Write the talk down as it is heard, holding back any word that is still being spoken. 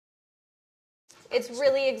It's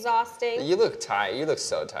really exhausting. You look tired. You look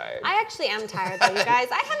so tired. I actually am tired though, you guys.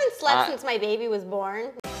 I haven't slept since my baby was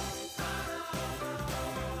born.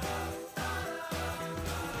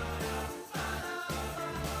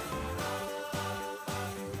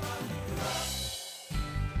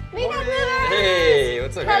 Hey,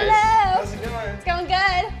 what's up, guys? Hello. How's it going? It's going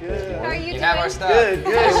good. Good. How are you doing? You have our stuff. Good,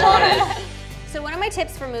 good. We want it. So one of my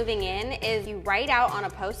tips for moving in is you write out on a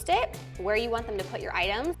Post-it where you want them to put your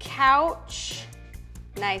items. Couch,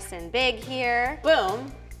 nice and big here.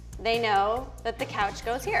 Boom, they know that the couch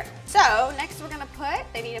goes here. So next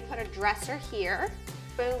they need to put a dresser here.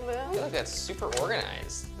 Boom, I feel boom. like that's super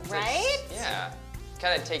organized. It's Right? Like, yeah.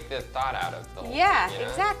 Kind of take the thought out of the whole Yeah, thing, you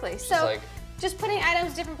know? exactly. It's So just like, just putting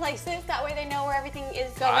items different places, that way they know where everything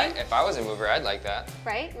is going. if I was a mover, I'd like that.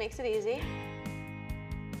 Right, makes it easy.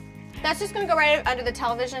 That's just gonna go right under the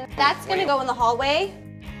television. That's gonna go in the hallway.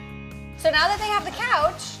 So now that they have the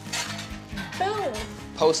couch, boom.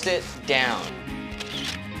 Post it down.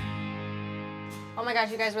 Oh my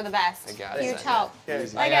gosh, you guys were the best. I got it. Huge help. Okay.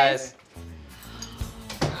 Bye, guys.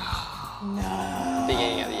 No.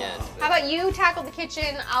 Beginning at the end. How about you tackle the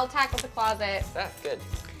kitchen, I'll tackle the closet. That's good.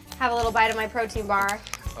 Have a little bite of my protein bar.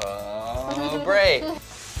 Oh, break. All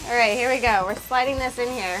right, here we go. We're sliding this in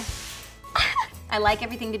here. I like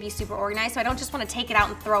everything to be super organized, so I don't just want to take it out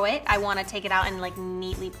and throw it. I want to take it out and like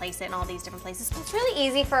neatly place it in all these different places. It's really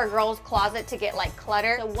easy for a girl's closet to get like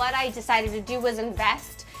cluttered. So what I decided to do was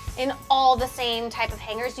invest in all the same type of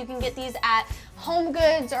hangers. You can get these at Home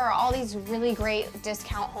Goods or all these really great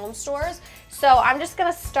discount home stores. So I'm just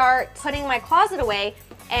gonna start putting my closet away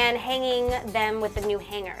and hanging them with the new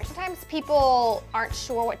hangers. Sometimes people aren't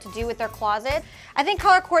sure what to do with their closet. I think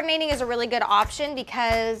color coordinating is a really good option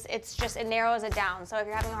because it narrows it down. So if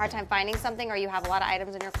you're having a hard time finding something or you have a lot of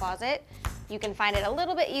items in your closet, you can find it a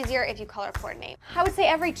little bit easier if you color coordinate. I would say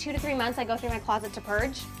every 2 to 3 months I go through my closet to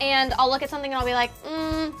purge, and I'll look at something and I'll be like,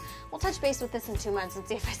 we'll touch base with this in 2 months and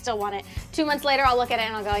see if I still want it. 2 months later, I'll look at it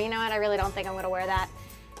and I'll go, you know what, I really don't think I'm gonna wear that,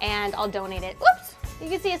 and I'll donate it. Whoops! You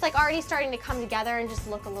can see it's like already starting to come together and just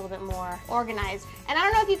look a little bit more organized. And I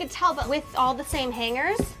don't know if you could tell, but with all the same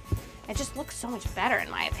hangers, it just looks so much better in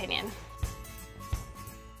my opinion.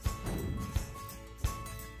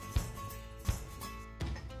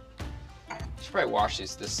 You should probably wash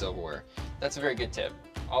this silverware. That's a very good tip.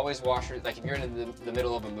 Always wash it. Like if you're in the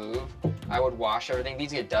middle of a move, I would wash everything.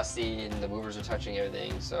 These get dusty and the movers are touching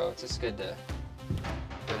everything, so it's just good to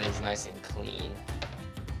everything's nice and clean.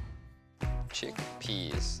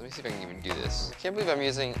 Chickpeas. Let me see if I can even do this. I can't believe I'm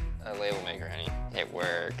using a label maker, honey. It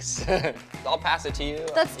works. I'll pass it to you.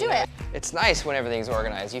 Let's do it. It's nice when everything's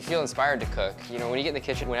organized. You feel inspired to cook. You know, when you get in the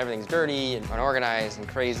kitchen, when everything's dirty and unorganized and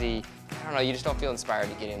crazy, I don't know, you just don't feel inspired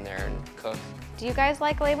to get in there and cook. Do you guys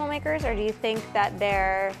like label makers, or do you think that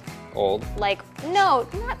they're Old. like, no,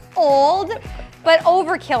 not old, but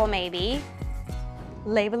overkill maybe?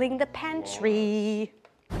 Labeling the pantry.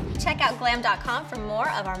 Check out glam.com for more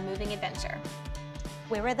of our moving adventure.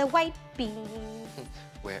 Where are the white beans?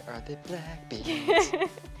 Where are the black beans?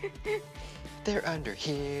 They're under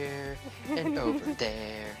here and over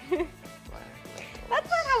there. That's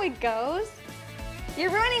not how it goes.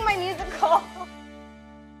 You're ruining my musical.